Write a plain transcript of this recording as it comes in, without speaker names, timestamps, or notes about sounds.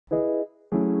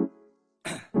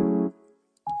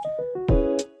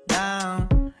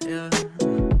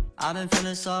I've been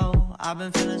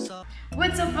feeling so.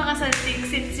 What's up mga saltiks?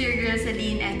 It's your girl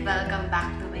Celine and welcome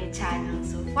back to my channel.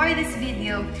 So for this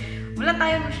video, wala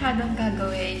tayo masyadong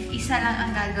gagawin. Isa lang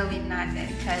ang gagawin natin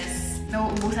because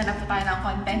nauubusan na po tayo ng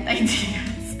content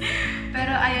ideas.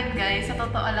 Pero ayun guys, sa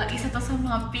totoo lang, isa to sa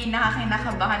mga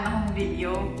pinakakinakabahan akong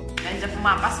video. Medyo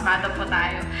pumapasmado po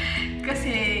tayo.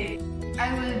 Kasi I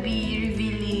will be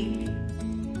revealing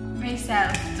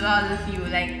myself to all of you.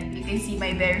 Like, you can see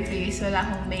my bare face. Wala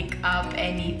akong makeup,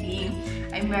 anything.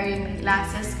 I'm wearing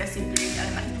glasses kasi blurred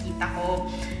ang makikita ko.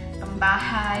 Ang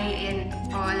bahay and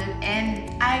all.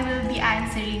 And I will be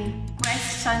answering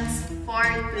questions for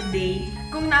today.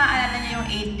 Kung naaalala niyo yung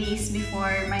 8 days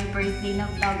before my birthday na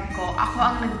vlog ko, ako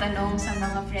ang nagtanong sa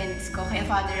mga friends ko, kay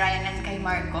Father Ryan and kay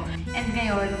Marco. And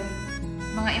ngayon,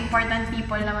 mga important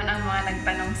people naman ang mga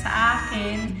nagtanong sa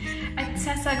akin. At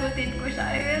sasagutin ko siya.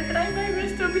 I will try my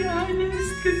best to be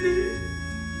honest kasi...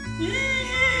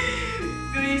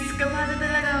 Guys, kabado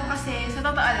talaga ako kasi sa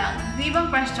totoo lang, yung ibang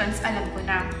questions alam ko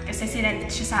na. Kasi sinend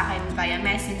siya sa akin via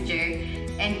messenger.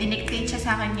 And dinictate siya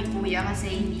sa akin ni Kuya kasi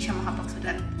hindi siya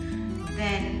makapagsulat.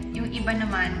 Then, yung iba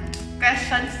naman,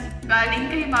 questions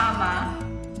galing kay Mama.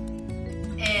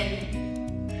 And,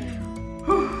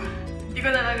 hindi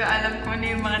ko talaga alam kung ano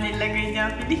yung mga nilagay niya.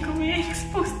 Hindi ko may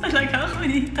expose talaga ako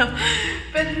dito.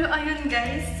 Pero ayun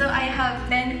guys, so I have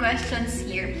 10 questions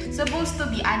here. Supposed to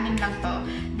be 6 lang to.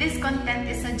 This content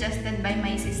is suggested by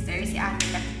my sister, si Ate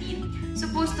Kathleen.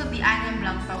 Supposed to be 6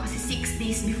 lang to kasi 6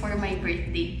 days before my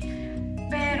birthday.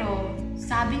 Pero,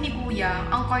 sabi ni Kuya,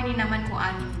 ang corny naman kung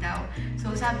 6 daw.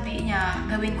 So sabi niya,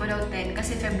 gawin ko daw 10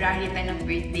 kasi February 10 ang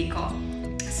birthday ko.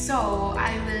 So,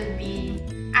 I will be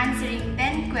answering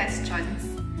 10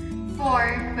 questions.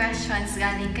 4 questions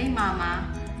galing kay Mama,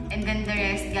 and then the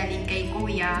rest galing kay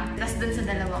Kuya, tas dun sa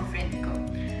dalawang friend ko.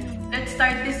 Let's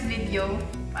start this video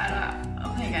para,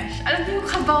 oh my gosh, alam niyo,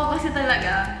 kaba ko kasi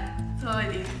talaga.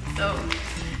 Sorry. So,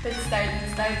 let's start.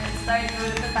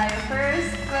 Gulo na tayo.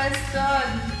 First question.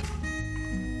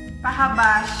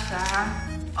 Pahabash ka?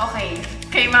 Okay,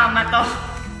 kay Mama to.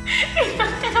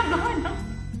 Kinabahan ako.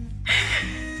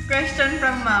 Question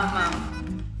from Mama.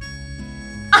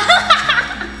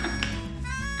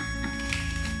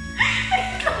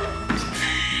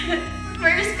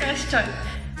 First question.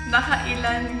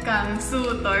 Nakailan kang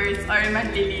suitors or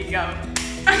manliligaw?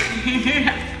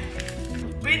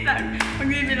 Wait lang.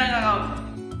 Magbibilang ako.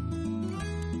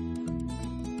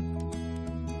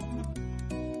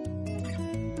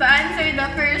 To answer the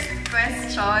first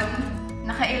question,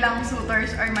 nakailang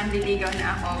suitors or manliligaw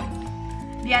na ako?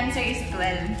 The answer is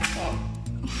 12. So,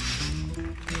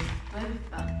 12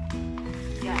 pa.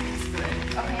 Yeah, it's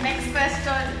 12. Okay, next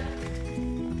question.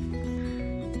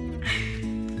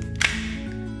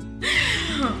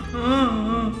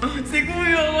 Si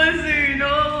Kuya kasi,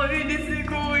 nakakainis si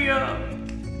Kuya.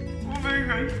 Oh my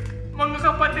gosh. Mga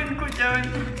kapatid ko dyan.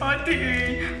 Ate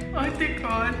Ate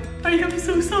Kat, I am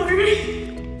so sorry.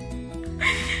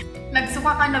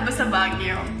 Nagsuka ka na ba sa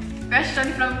Baguio?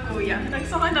 Question from Kuya.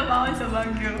 Nagsuka na ba ako sa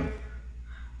Baguio?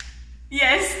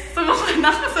 Yes, sumuka na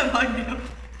ako sa Baguio.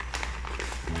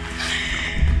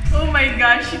 Oh my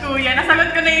gosh, Kuya.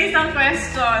 Nasagot ko na yung isang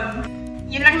question.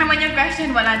 Yun lang naman yung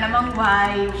question. Wala namang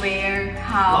why, where,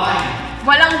 how. Why?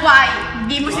 Walang why.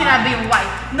 Hindi mo sinabi yung why.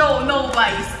 No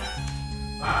whys.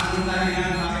 Bakit mo tayo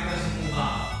yan? Bakit ka sumuka?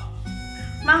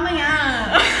 Mamaya.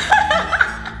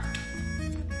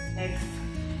 Next.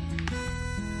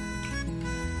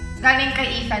 Galing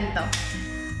kay Ethan to.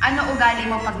 Ano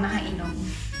ugali mo pag nakainom?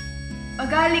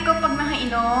 Ugali ko pag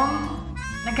nakainom,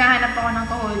 naghahanap ako ng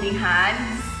holding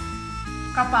hands.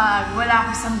 Kapag wala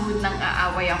ako sa mood ng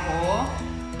aaway ako.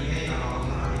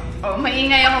 Oh,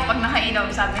 maingay ako pag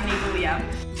nakainom, sabi ni Kuya.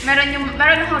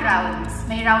 Meron ako rounds.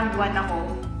 May round 1 ako.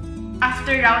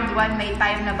 After round 1, may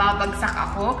time na babagsak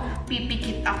ako,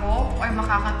 pipikit ako, or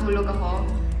makakatulog ako.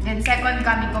 Then second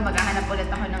coming ko, maghahanap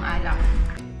ulit ako ng alak.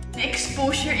 The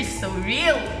exposure is so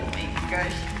real! Oh my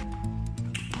gosh.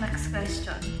 Next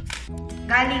question.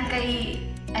 Galing kay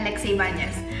Alexei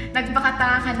Banyas.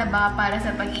 Nagpakatanga ka na ba para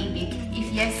sa pag-ibig? If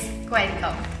yes,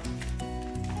 kwento.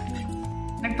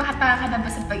 Nagpakatanga ka na ba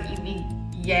sa pag-ibig?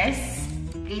 Yes.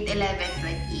 Grade 11,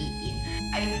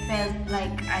 2018. I felt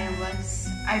like I was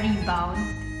a rebound.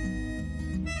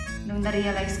 Nung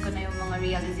na-realize ko na yung mga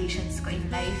realizations ko in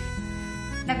life.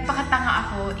 Nagpakatanga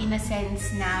ako in a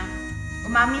sense na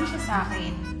umamin siya sa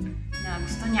akin na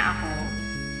gusto niya ako.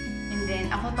 And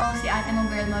then, ako to si ate mong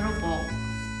girl marupok.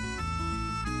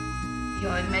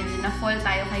 Yun, medyo na-fall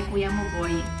tayo kay kuya mo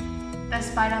boy.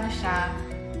 Tapos parang siya,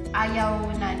 ayaw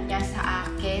na niya sa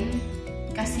akin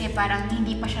kasi parang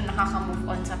hindi pa siya nakaka-move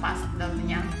on sa past love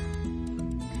niya.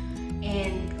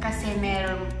 And kasi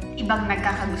meron ibang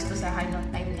nagkakagusto sa akin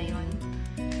noong time na yun.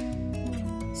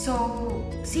 So,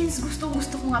 since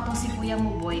gusto-gusto ko nga tong si Kuya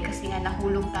Muboy kasi nga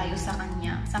nahulog tayo sa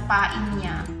kanya, sa pain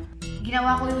niya,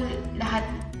 ginawa ko yung lahat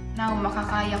ng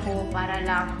makakaya ko para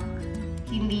lang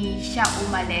hindi siya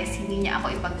umalis, hindi niya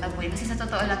ako ipagtaboy. Kasi sa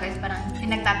totoo lang guys, parang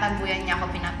pinagtatabuyan niya ako,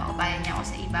 pinapaubayan niya ako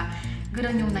sa iba.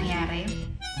 Ganun yung nangyari.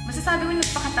 Masasabi ko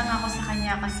nagpakatanga ako sa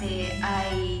kanya kasi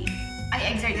I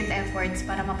exerted efforts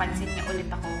para mapansin niya ulit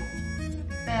ako.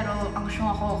 Pero ang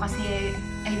syong ako kasi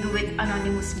I do it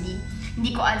anonymously.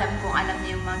 Hindi ko alam kung alam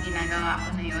niya yung mga ginagawa ko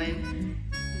na yun.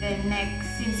 Then next,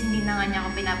 since hindi na nga niya ako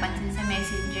pinapansin sa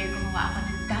messenger, gumawa ako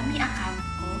ng dummy account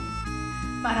ko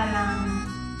para lang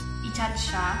i-chat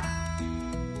siya.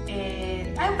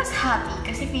 And I was happy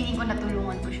kasi feeling ko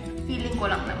natulungan ko siya. Feeling ko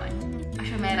lang naman.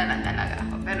 Asyumera lang talaga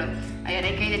ako. Pero ayun,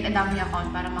 I created a dummy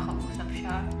account para makausap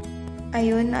siya.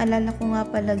 Ayun, naalala ko nga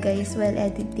pala guys while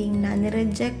editing na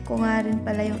nireject ko nga rin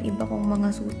pala yung iba kong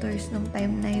mga suitors nung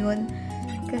time na yun.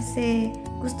 Kasi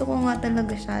gusto ko nga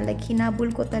talaga siya, like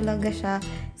hinabol ko talaga siya.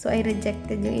 So I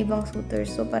rejected yung ibang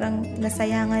suitors. So parang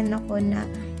nasayangan ako na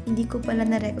hindi ko pala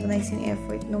na-recognize yung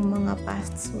effort ng mga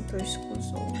past suitors ko.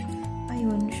 So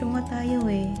ayun, syunga tayo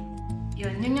eh.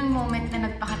 Yun yung moment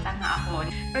na nagpakatanga ako.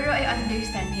 Pero I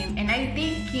understand him and I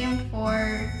thank him for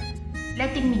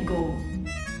letting me go.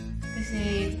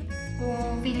 Kasi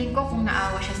kung feeling ko kung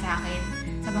naawa siya sa akin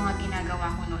sa mga ginagawa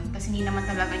ko noon, kasi hindi naman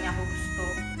talaga niya ako gusto.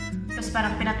 Tapos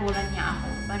parang pinatulan niya ako.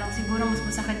 Parang siguro mas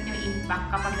masakit yung impact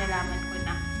kapag nalaman ko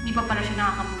na hindi pa pala siya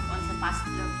nakaka-move on sa past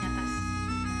love niya. Tapos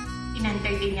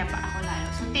in-entertain niya pa ako lalo.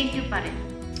 So thank you pa rin.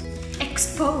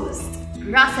 Exposed!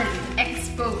 Rosalie,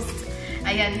 exposed!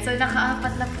 Ayan, so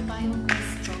naka-apat na po tayong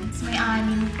questions. May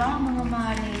 6 pa mga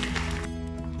mare.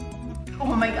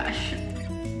 Oh my gosh!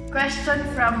 Question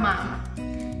from Mama.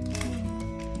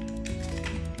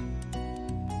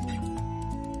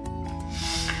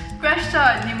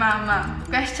 Question ni Mama.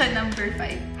 Question number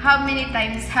 5. How many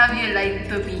times have you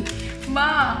lied to me?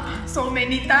 Ma, so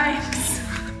many times.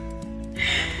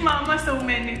 Mama, so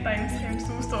many times. I'm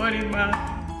so sorry, Ma.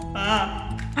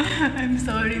 I'm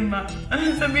sorry, Ma.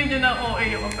 Sabihin niyo na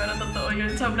okay ako, pero totoo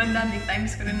yun. Sobrang daming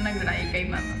times ko rin nag-lie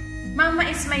kay Mama. Mama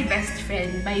is my best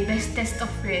friend, my bestest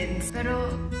of friends. Pero,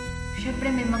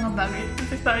 syempre may mga bagay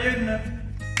kasi tayo na.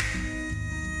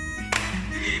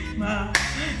 Ma,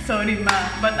 sorry Ma,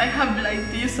 but I have lied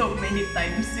to you so many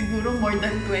times. Siguro more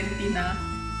than 20 na.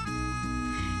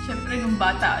 Syempre nung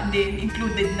bata din,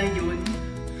 included na yun.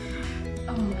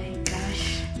 Oh my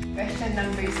gosh. Question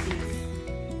number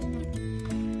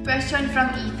 6. Question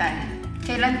from Ethan.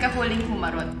 Kailan ka huling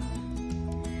humarot?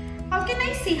 How can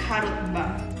I say harot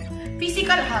ba?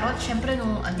 Physical harot, syempre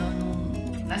nung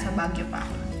nasa Baguio pa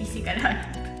ako. Physical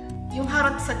harot. Yung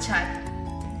harot sa chat.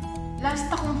 Last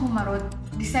akong humarot,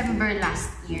 December last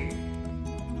year.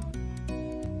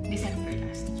 December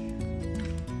last year.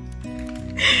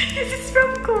 This is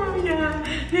from Kuya.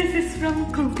 This is from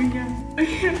Kuya.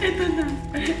 Ito na.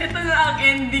 Ito na ang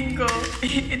ending ko.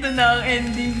 Ito na ang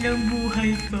ending ng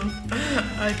buhay ko.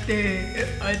 Ate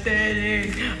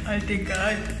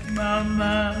Kat,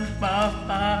 Mama,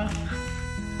 Papa.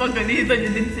 Pag ganito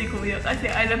niyo din si Kuya kasi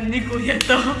alam ni Kuya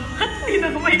to. Hindi na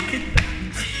may kita.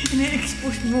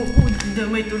 Ina-expose mo ko.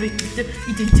 Damay tuloy kita.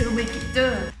 Ita-damay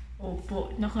kita.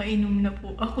 Opo, nakainom na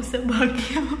po ako sa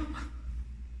Baguio.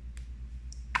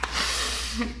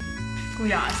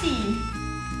 Kuya kasi.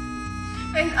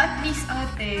 And at least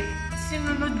ate,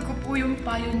 sinunod ko po yung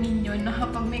payo ninyo na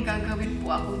kapag may gagawin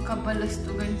po akong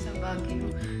kabalastugan sa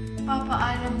Baguio,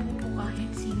 papaalam ko po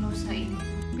kahit sino sa inyo.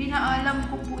 Pinaalam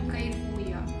ko po kay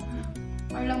Kuya.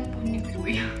 Alam po ni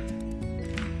Kuya.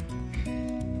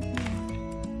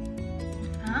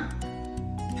 Ha?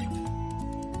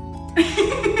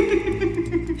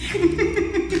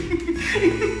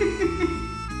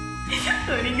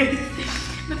 Sorry guys.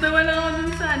 Natawa lang ako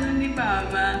dun sa ni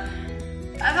Mama.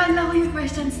 Akala ko yung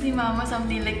questions ni Mama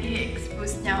something like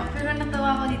i-expose niya ako. Pero natawa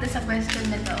ako dito sa question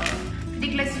na to.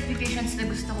 3 classifications na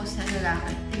gusto ko sa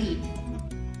lalaki.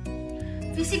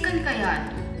 3. Physical kaya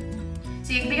to?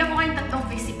 Sige, bigyan ko kayong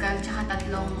 3 physical tsaka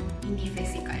 3 hindi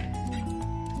physical.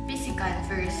 Physical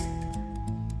first.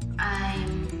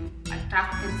 I'm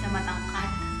attracted sa matangkad.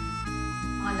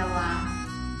 Pangalawa,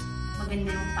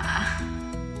 maganda yung paa.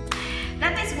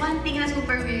 That is one thing na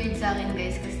super weird sa akin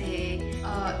guys kasi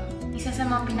isa sa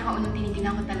mga pinakaunang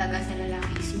tinitingnan ko talaga sa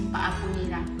lalaki is yung paa po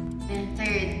nila. Then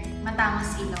third,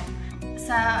 matangos ilong.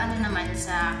 Sa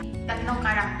sa 3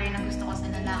 karakter na gusto ko sa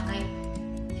lalaki,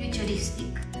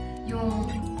 futuristic. Yung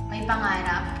may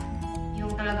pangarap,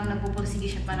 yung talagang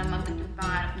nagpupursige siya para mag-achieve yung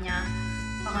pangarap niya.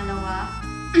 Pangalawa,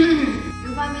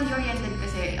 Yung family-oriented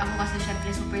kasi, ako kasi syempre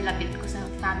super lapit ko sa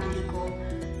family ko.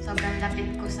 Sobrang lapit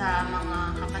ko sa mga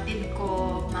kapatid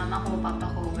ko, mama ko, papa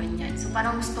ko, ganyan. So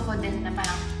parang gusto ko din na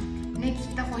parang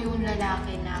nakikita ko yung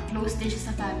lalaki na close din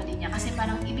siya sa family niya. Kasi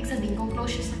parang ibig sabihin kung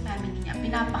close siya sa family niya,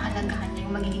 pinapahalagahan niya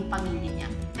yung magiging pamilya niya.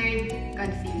 Third,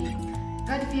 God-fearing.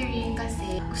 God-fearing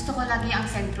kasi gusto ko lagi ang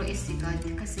sentro is si God.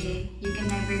 Kasi you can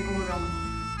never go wrong.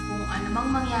 Kung ano mang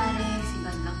mangyari, si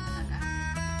God lang talaga.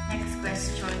 Next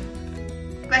question.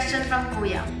 Question from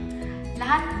Kuya.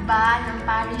 Lahat ba ng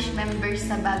parish members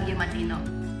sa Baguio matino?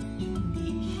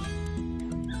 Hindi.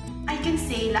 I can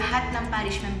say lahat ng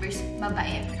parish members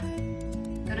mabait.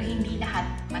 Pero hindi lahat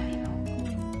matino.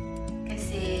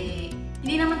 Kasi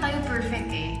hindi naman tayo perfect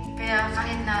eh. Kaya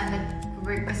kahit na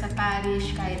nag-work ka sa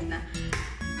parish, kahit na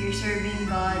you're serving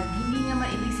God, hindi naman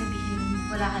ibig sabihin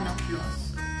wala ka ng flaws.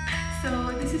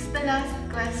 So, this is the last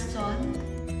question.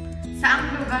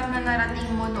 Saang lugar na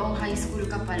narating mo noong high school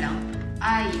ka pa lang?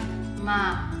 Ay,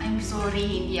 ma, I'm sorry,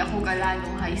 hindi ako gala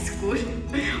nung high school.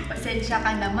 Pasensya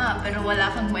ka na ma, pero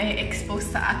wala kang ma-expose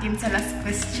sa akin sa last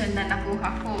question na nakuha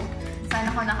ko. Saan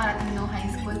ako nakarating noong high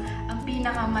school? Ang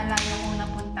pinakamalayo kong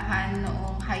napuntahan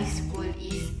noong high school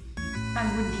is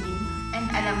Tagudin. And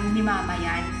alam ni mama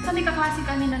yan. So, may kaklase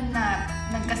kami nun na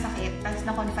nagkasakit, tapos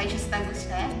na-confine siya sa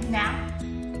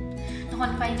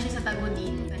na-confine siya sa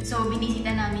Tagudin. So, binisita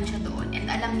namin siya doon. And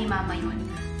alam ni mama yun.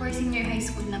 For senior high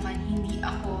school naman, hindi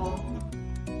ako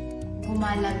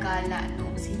gumalagala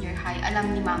noong senior high.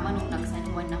 Alam ni mama nung nag-San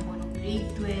Juan ako nung grade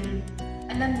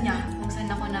 12. Alam niya kung saan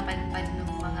ako napadpad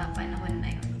nung mga panahon na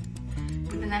yun.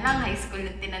 Buta na lang, high school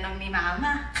na tinanong ni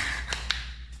mama.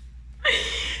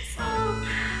 So,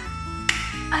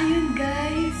 ayun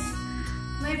guys.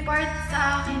 May part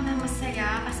sa akin na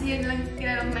masaya kasi yun lang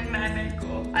tinanong ng nanay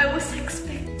ko. I was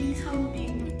expecting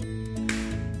something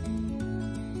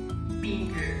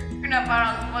bigger. Na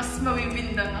parang mas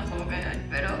mabibindang ako, ganun.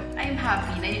 Pero I'm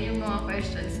happy na yun yung mga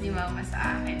questions ni mama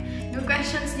sa akin. Yung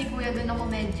questions ni kuya dun ako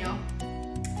medyo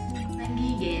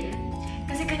nanggigil.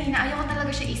 Kasi kanina ayaw ko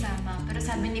talaga siya isama. Pero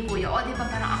sabi ni kuya, o di ba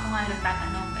parang ako nga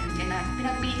nagtatanong. Ganun.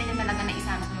 Pinagpilitan niya talaga na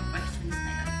isama ko yung questions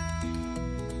na yun.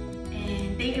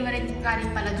 And thank you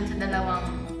rin pala dun sa dalawang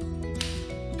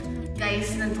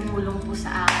guys na tumulong po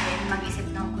sa akin mag-isip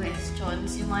ng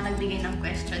questions. Yung mga nagbigay ng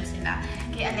questions sila.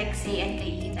 Kay Alexei and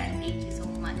kay Ethan. Thank you so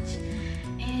much.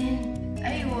 And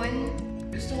ayun,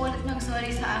 gusto ko ulit mag-sorry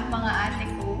sa mga ate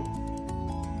ko.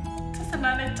 Sa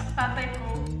nanay at tatay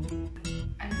ko.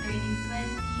 I'm turning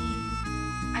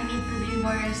 20. I need to be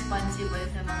more responsible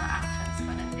sa mga actions ko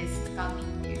na this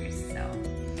coming years. So,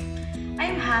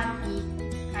 I'm happy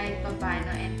kahit pa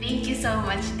paano. And thank you so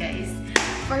much guys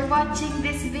for watching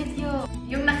this video.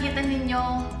 Yung nakita ninyo,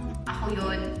 ako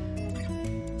yun.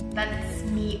 That's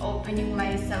me opening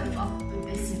myself up to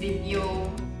this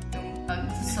video. Yung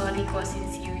pag-sorry ko,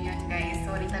 sincere yun guys.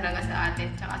 Sorry talaga sa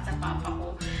atin, tsaka sa papa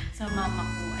ko, sa mama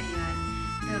ko, ayan.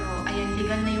 Pero, ayan,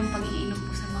 legal na yung pag-iinom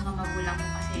po sa mga magulang ko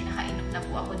kasi nakainom na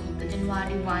po ako dito.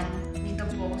 January 1, dito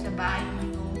po ako sa bahay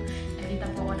nito. Nakita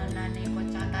po ako ng nanay ko,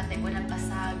 tsaka tatay ko na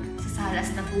pasag, sa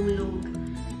salas na tulog.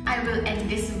 I will end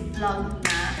this vlog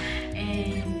na.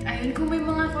 And ayun, kung may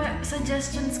mga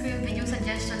suggestions kayo, video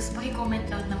suggestions, paki-comment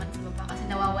down naman sa baba kasi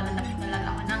nawawalan na po talaga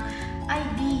ako ng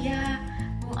idea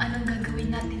kung anong gagawin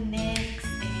natin next.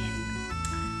 And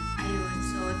ayun,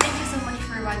 so thank you so much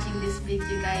for watching this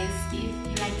video guys. If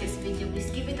you like this video,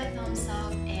 please give it a thumbs up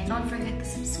and don't forget to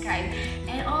subscribe.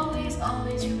 And always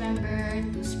remember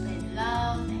to spread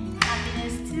love and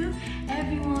happiness to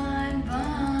everyone.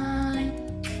 Bye!